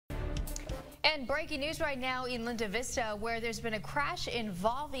And breaking news right now in Linda Vista, where there's been a crash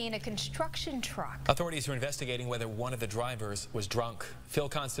involving a construction truck. Authorities are investigating whether one of the drivers was drunk.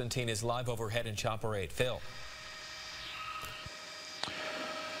 Konstantin is live overhead in Chopper 8. Phil.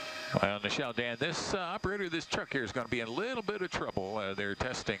 Well, Michelle, Dan, this operator of this truck here is going to be in a little bit of trouble. They're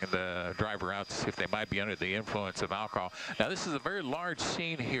testing the driver out to see if they might be under the influence of alcohol. Now, this is a very large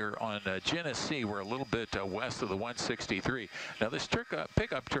scene here on Genesee. We're a little bit west of the 163. Now, this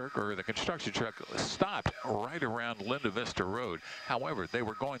pickup truck, or the construction truck, stopped right around Linda Vista Road. However, they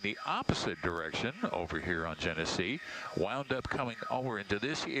were going the opposite direction over here on Genesee, wound up coming over into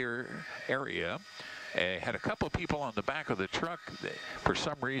this area. Had a couple of people on the back of the truck. For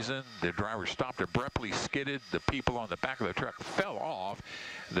some reason, the driver stopped abruptly, skidded. The people on the back of the truck fell off.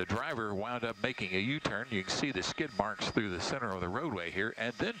 The driver wound up making a U-turn. You can see the skid marks through the center of the roadway here,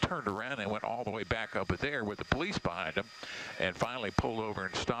 and then turned around and went all the way back up there with the police behind him, and finally pulled over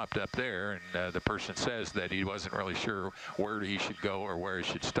and stopped up there. And the person says that he wasn't really sure where he should go or where he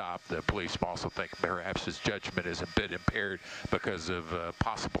should stop. The police also think perhaps his judgment is a bit impaired because of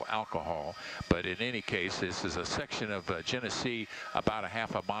possible alcohol. But in any case, this is a section of Genesee about a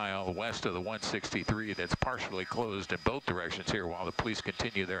half a mile west of the 163 that's partially closed in both directions here while the police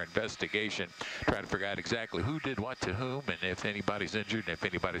continue their investigation, trying to figure out exactly who did what to whom and if anybody's injured and if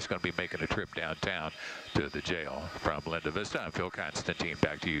anybody's going to be making a trip downtown to the jail. From Linda Vista, I'm Phil Konstantin.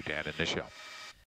 Back to you, Dan and Michelle.